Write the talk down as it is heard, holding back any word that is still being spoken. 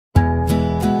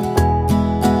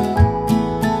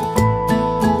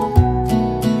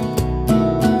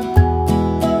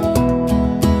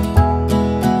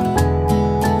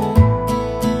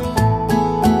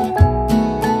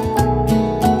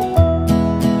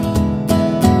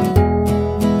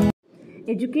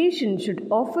Education should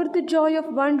offer the joy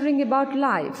of wondering about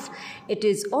life. It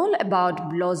is all about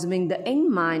blossoming the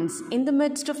young minds in the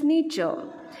midst of nature.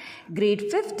 Grade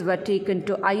 5th were taken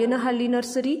to Iyyanahalli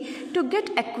Nursery to get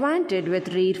acquainted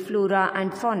with rare flora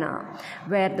and fauna,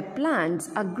 where the plants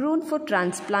are grown for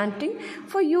transplanting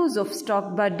for use of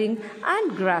stock budding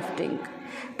and grafting.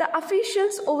 The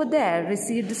officials over there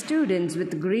received the students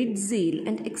with great zeal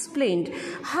and explained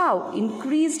how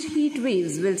increased heat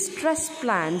waves will stress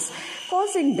plants,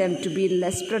 causing them to be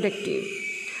less productive.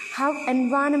 How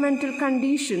environmental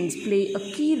conditions play a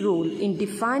key role in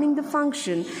defining the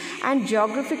function and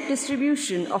geographic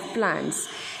distribution of plants.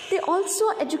 They also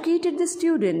educated the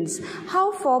students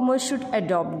how farmers should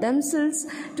adapt themselves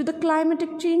to the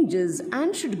climatic changes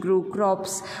and should grow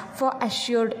crops for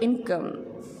assured income.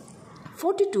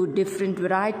 42 different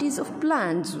varieties of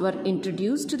plants were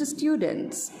introduced to the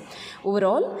students.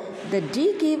 Overall, the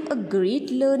day gave a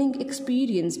great learning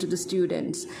experience to the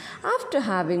students. After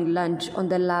having lunch on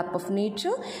the lap of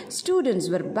nature, students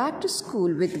were back to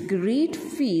school with great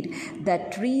fear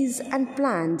that trees and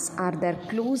plants are their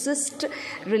closest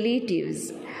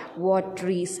relatives. What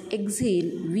trees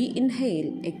exhale, we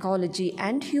inhale. Ecology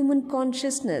and human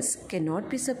consciousness cannot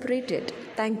be separated.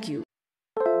 Thank you.